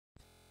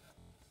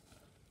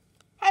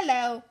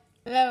Hello.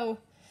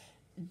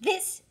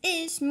 This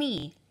is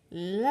me,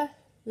 Luigi,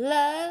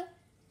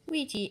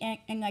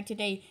 and like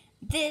today,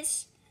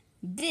 this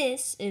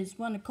is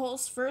one of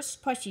Cole's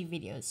first plushie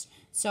videos.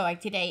 So like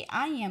today,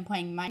 I am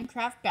playing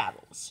Minecraft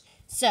Battles.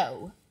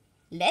 So,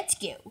 let's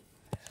go.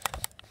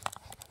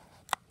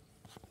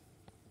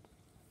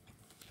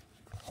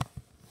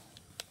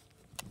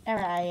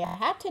 Alright, I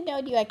have to know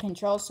you I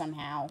control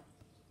somehow.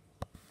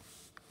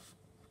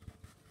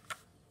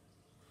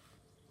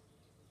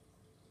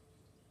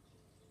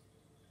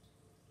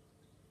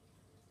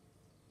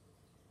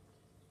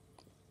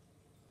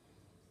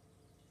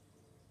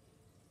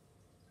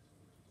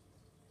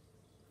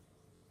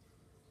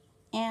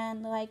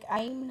 And like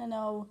I even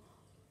know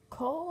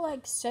Cole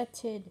like said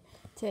to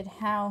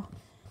how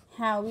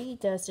he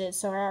does it,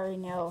 so I already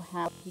know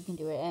how he can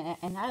do it,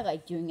 and I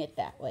like doing it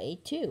that way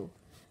too.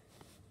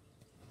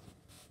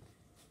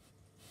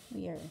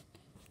 We are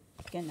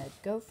gonna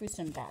go through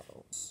some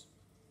battles.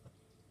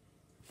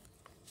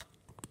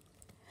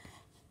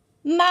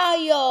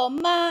 Mario,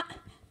 my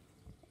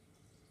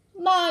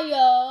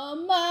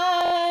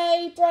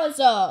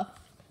brother.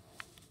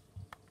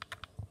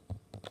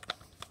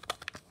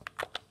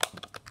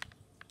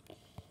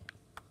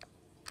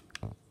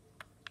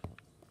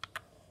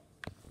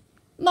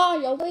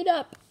 Mario, wait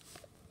up.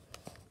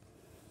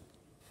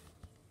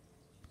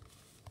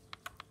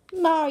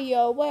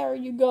 Mario, where are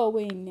you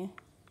going?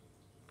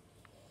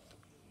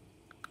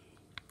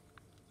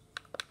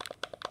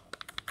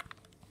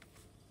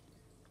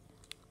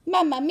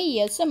 Mamma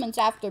mia, someone's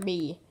after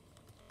me.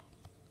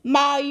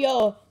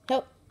 Mario,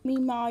 help me,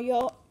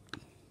 Mario.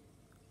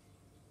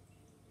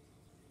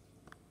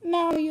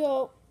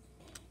 Mario,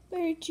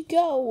 where'd you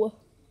go?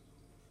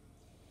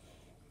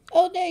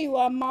 Oh, there you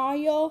are,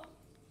 Mario.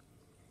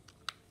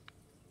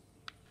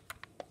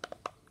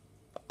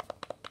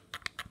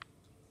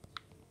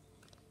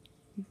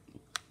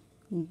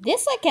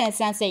 This like kind of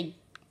sounds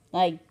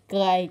like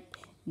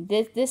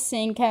this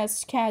thing kind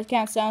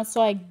of sounds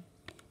like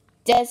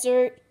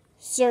desert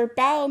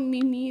battle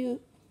music,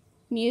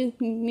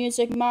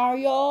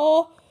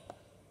 Mario.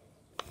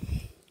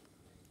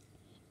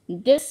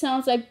 This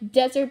sounds like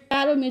desert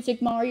battle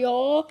music,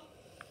 Mario.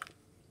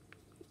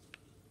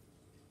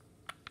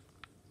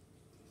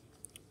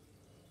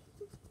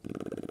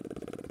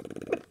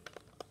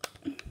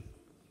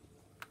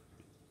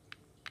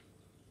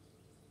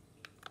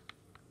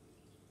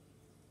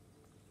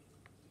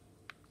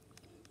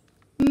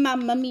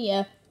 Mamma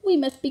mia, we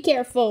must be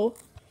careful.